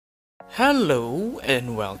Hello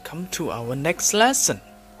and welcome to our next lesson.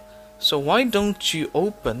 So why don't you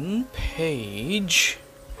open page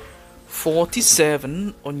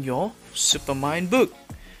 47 on your Supermind book.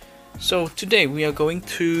 So today we are going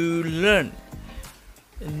to learn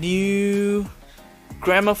a new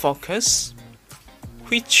grammar focus,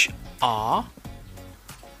 which are,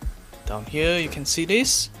 down here you can see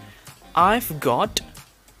this, I've got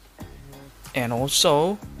and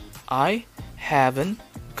also I haven't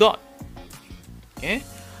got. Okay,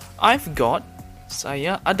 I've got,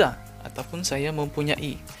 saya ada ataupun saya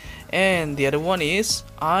mempunyai, and the other one is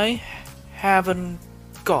I haven't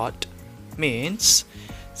got means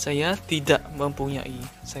saya tidak mempunyai,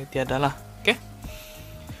 saya tiada lah. Okay,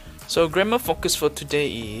 so grammar focus for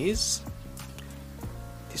today is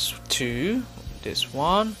this two, this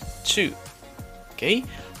one, two. Okay,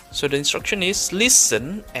 so the instruction is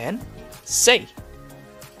listen and say.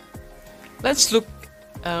 Let's look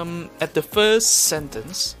at the first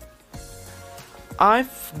sentence.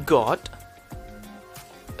 I've got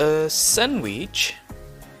a sandwich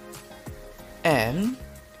and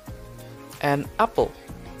an apple.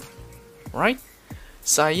 Right?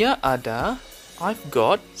 Saya ada, I've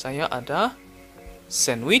got, saya ada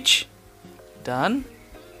sandwich dan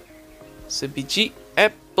sebiji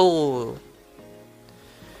apple.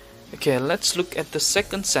 Okay, let's look at the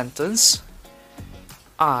second sentence.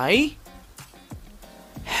 I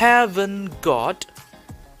haven't got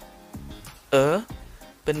a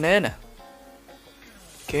banana.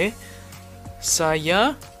 Okay,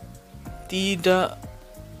 saya tidak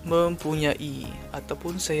mempunyai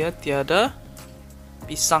ataupun saya tiada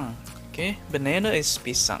pisang. Okay, banana is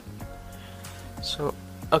pisang. So,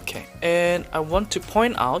 okay, and I want to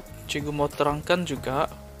point out, cikgu mau terangkan juga,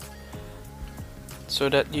 so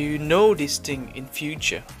that you know this thing in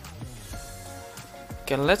future.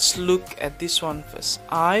 Okay, let's look at this one first.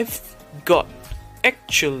 I've got.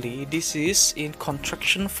 Actually, this is in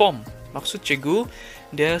contraction form. Maksud cikgu,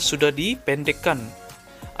 dia sudah dipendekkan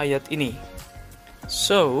ayat ini.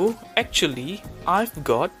 So, actually, I've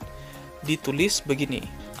got ditulis begini.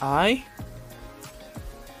 I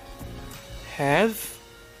have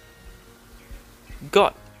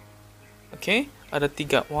got. Okay, ada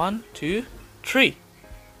tiga. 1, 2, 3.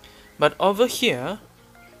 But over here,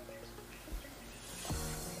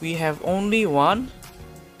 we have only 1,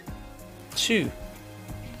 2.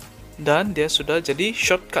 Dan dia sudah jadi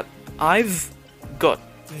shortcut. I've got.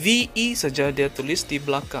 VE saja dia tulis di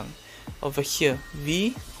belakang. Over here,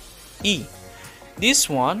 VE. This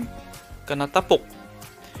one kena tapuk.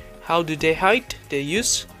 How do they hide? They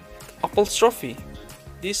use apostrophe.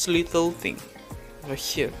 This little thing over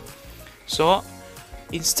here. So,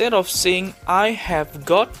 instead of saying I have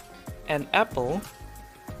got an apple,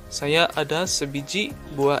 saya ada sebiji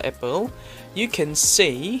buah apple, you can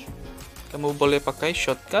say, kamu boleh pakai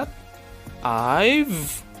shortcut,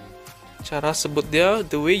 I've, cara sebut dia,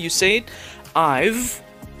 the way you say it, I've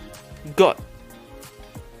got.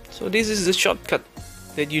 So this is the shortcut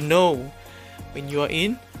that you know when you are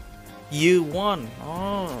in year 1.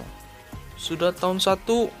 Sudah tahun 1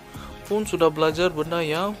 pun sudah belajar benda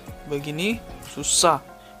yang begini susah.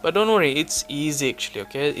 But don't worry, it's easy actually,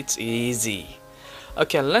 okay? It's easy.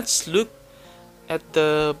 Okay, let's look at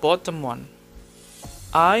the bottom one.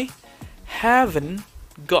 I haven't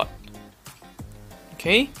got.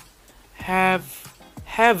 Okay,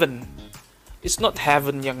 haven't. It's not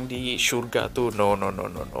heaven yang di surga tu. No.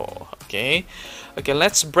 Okay,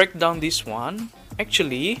 let's break down this one.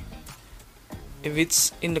 Actually, if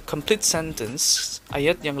it's in the complete sentence,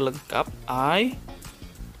 ayat yang lengkap, I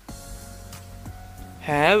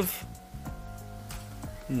have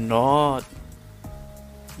not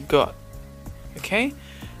got. Okay,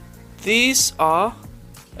 these are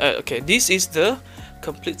this is the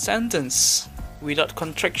complete sentence without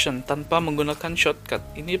contraction, tanpa menggunakan shortcut.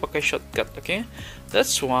 Ini pakai shortcut. Okay,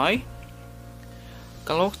 that's why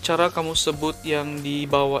kalau cara kamu sebut yang di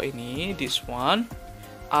bawah ini, this one,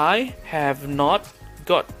 I have not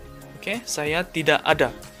got. Okay, saya tidak ada.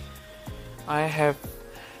 I have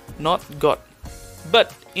not got. But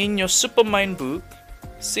in your Supermind book,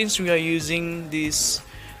 since we are using this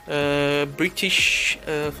British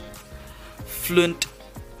fluent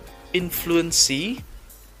influency,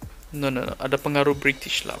 no, ada pengaruh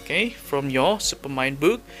British lah, okay, from your Supermind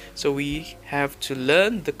book, so we have to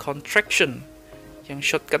learn the contraction yang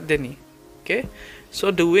shortcut dia ni. Okay,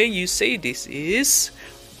 so the way you say this is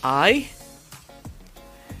I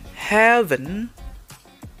haven't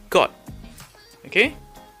got. Okay,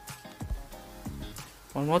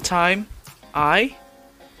 one more time, I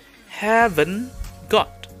haven't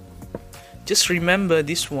got. Just remember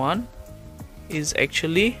this one is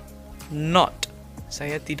actually not.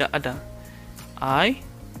 Saya tidak ada. I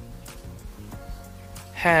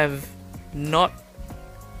have not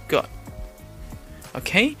got.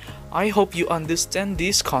 Okay, I hope you understand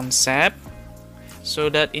this concept so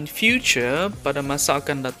that in future, pada masa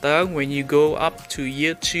akan datang, when you go up to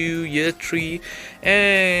year 2, year 3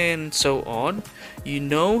 and so on, you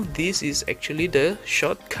know this is actually the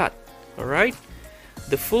shortcut. Alright,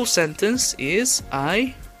 the full sentence is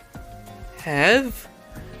I have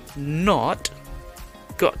not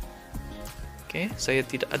got. Okay, saya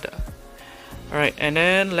tidak ada. Alright, and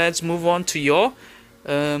then let's move on to your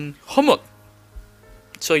homework.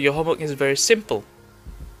 So your homework is very simple.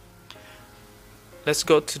 Let's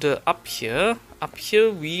go to the up here. Up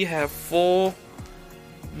here we have four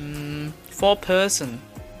person.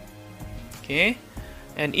 Okay,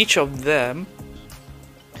 and each of them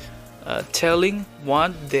telling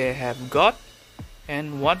what they have got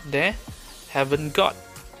and what they haven't got.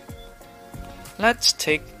 Let's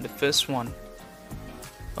take the first one.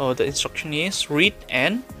 Oh, the instruction is read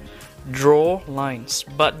and draw lines,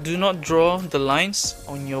 but do not draw the lines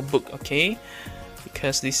on your book, okay?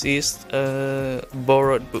 Because this is a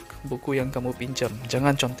borrowed book, buku yang kamu pinjam.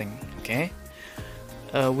 Jangan conteng, okay?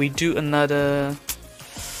 We do another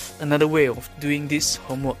way of doing this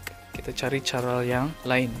homework. Kita cari cara yang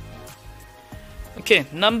lain. Okay,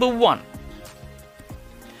 number 1.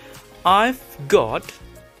 I've got,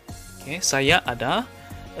 okay, saya ada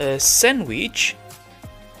a sandwich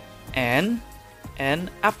and an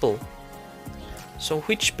apple. So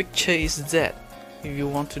which picture is that? If you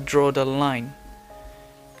want to draw the line,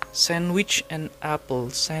 sandwich and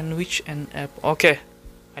apple, sandwich and apple. Okay,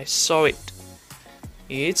 I saw it.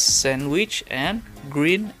 It's sandwich and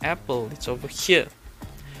green apple. It's over here.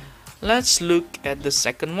 Let's look at the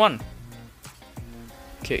second one.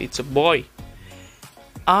 Okay, it's a boy.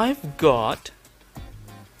 I've got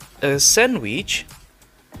a sandwich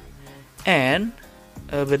and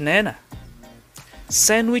a banana.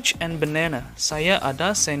 Sandwich and banana. Saya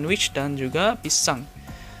ada sandwich dan juga pisang.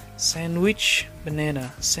 Sandwich,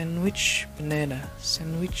 banana, sandwich, banana,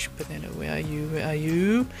 sandwich, banana. Where are you? Where are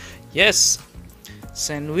you? Yes,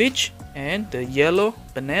 sandwich and the yellow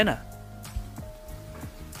banana.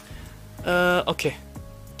 Okay,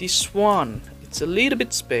 this one, it's a little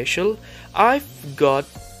bit special. I've got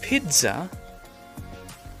pizza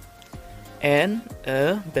and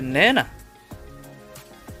a banana.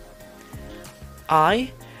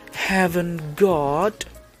 I haven't got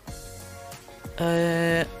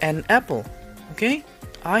an apple. Okay,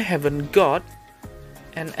 I haven't got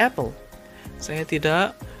an apple. Saya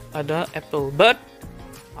tidak ada apple, but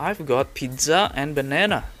I've got pizza and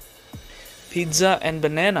banana. Pizza and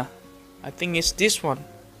banana. I think it's this one.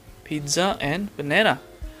 Pizza and banana.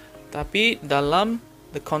 Tapi dalam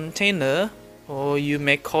the container, or you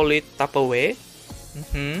may call it Tupperware,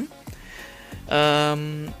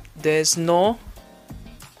 there's no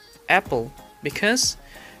apple because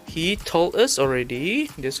he told us already.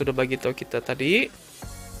 Dia sudah bagi tahu kita tadi.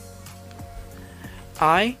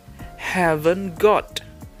 I haven't got.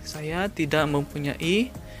 Saya tidak mempunyai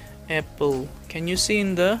apple. Can you see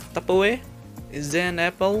in the Tupperware? Is there an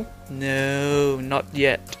apple? No, not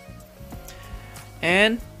yet.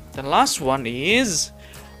 And the last one is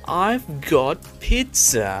I've got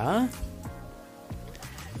pizza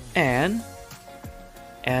and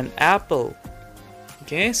an apple.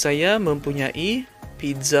 Okay, saya mempunyai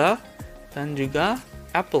pizza dan juga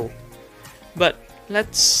apple. But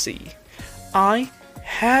let's see. I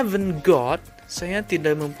haven't got. Saya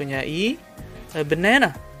tidak mempunyai a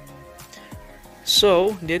banana.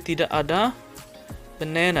 So dia tidak ada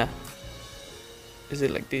banana. Is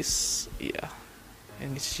it like this? Yeah.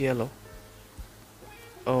 And it's yellow.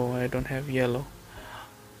 Oh, I don't have yellow.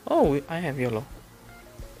 Oh, I have yellow.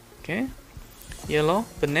 Okay. Yellow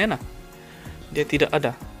banana. Dia tidak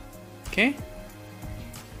ada. Okay.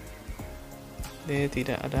 Dia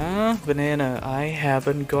tidak ada banana. I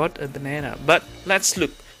haven't got a banana. But let's look.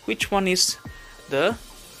 Which one is the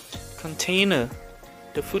container?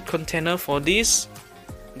 The food container for this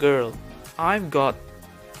girl. I've got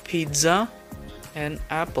pizza and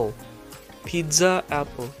apple. Pizza,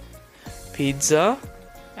 apple. Pizza,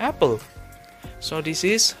 apple. So this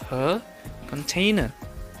is her container.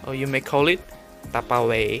 Or you may call it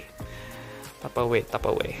Tupperware.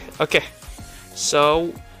 Tupperware. Okay. So,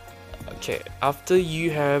 okay, after you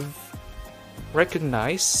have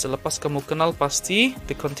recognized, selepas kamu kenal pasti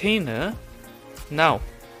the container, now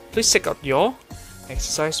please check out your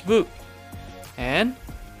exercise book and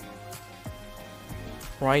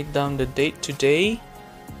write down the date today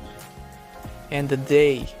and the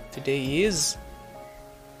day. Today is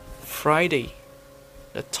Friday.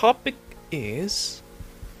 The topic is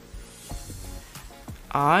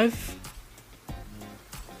I've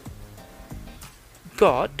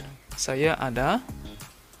got, saya ada,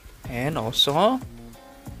 and also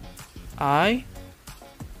I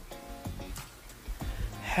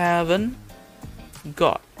haven't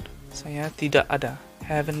got, saya tidak ada,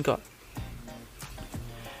 haven't got.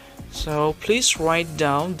 So please write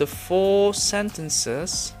down the 4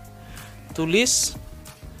 sentences. Tulis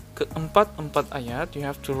keempat ayat. You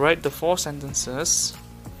have to write the 4 sentences.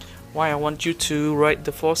 Why I want you to write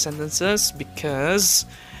the 4 sentences? Because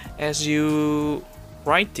as you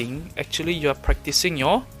writing, actually you are practicing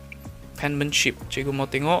your penmanship. Cikgu mau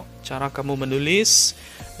tengok cara kamu menulis,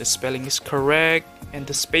 the spelling is correct, and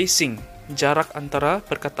the spacing, jarak antara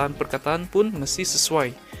perkataan-perkataan pun mesti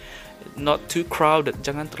sesuai. Not too crowded,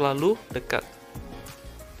 jangan terlalu dekat.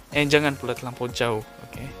 Jangan pula terlampau jauh,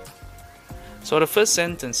 okay? So the first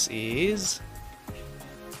sentence is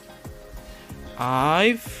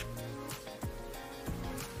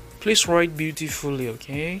please write beautifully,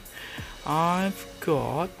 okay? I've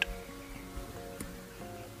got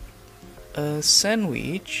a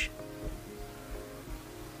sandwich,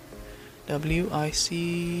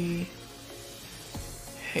 W-I-C-H,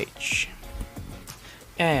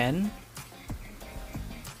 and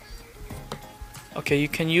okay, you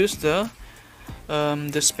can use the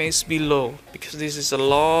space below because this is a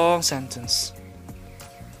long sentence.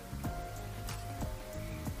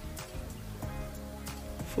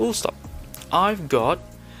 Full stop. I've got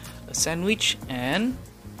a sandwich and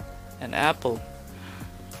an apple.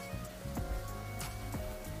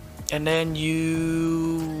 And then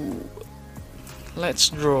let's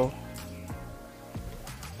draw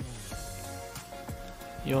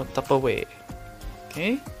your Tupperware.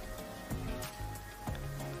 Okay,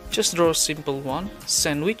 just draw a simple one.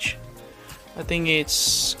 Sandwich, I think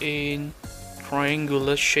it's in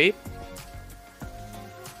triangular shape,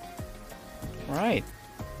 right?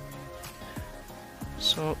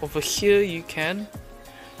 So over here you can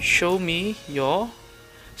show me your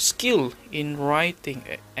skill in writing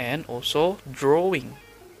and also drawing.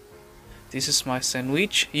 This is my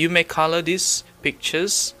sandwich. You may color these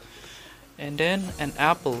pictures. And then an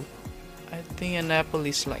apple. I think an apple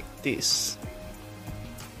is like this.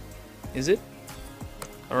 Is it?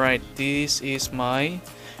 Alright, this is my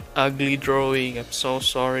ugly drawing. I'm so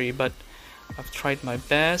sorry, but I've tried my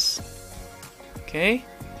best. Okay?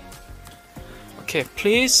 Okay,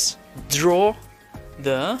 please draw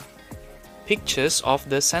the pictures of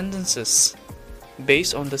the sentences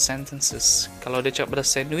based on the sentences. Kalau dia cakap pada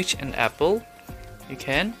sandwich and apple, you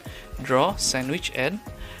can draw sandwich and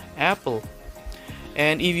apple.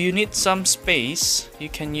 And if you need some space,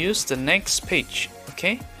 you can use the next page.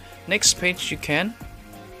 Okay, next page you can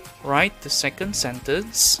write the second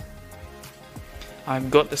sentence.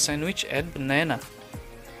 I've got a sandwich and banana.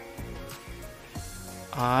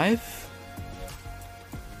 I've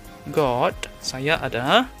got, saya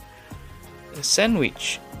ada a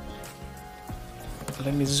sandwich.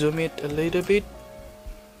 Let me zoom it a little bit.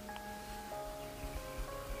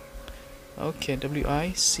 Okay,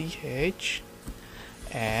 W-I-C-H,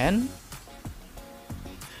 and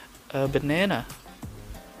a banana.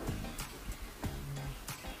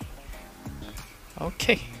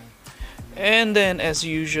 Okay, and then as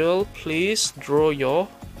usual, please draw your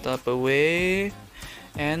Tupperware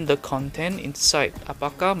and the content inside.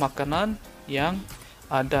 Apakah makanan yang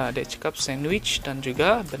ada? Dia cakap sandwich dan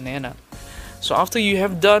juga banana. So after you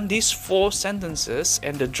have done these 4 sentences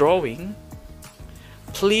and the drawing,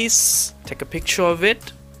 please take a picture of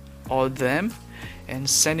it, all of them, and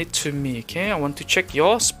send it to me. Okay, I want to check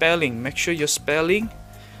your spelling. Make sure your spelling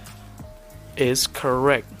is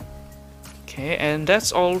correct. Okay, and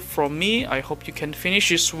that's all from me. I hope you can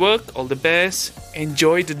finish this work. All the best.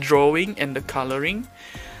 Enjoy the drawing and the coloring.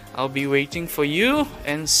 I'll be waiting for you,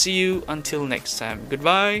 and see you until next time.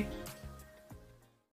 Goodbye.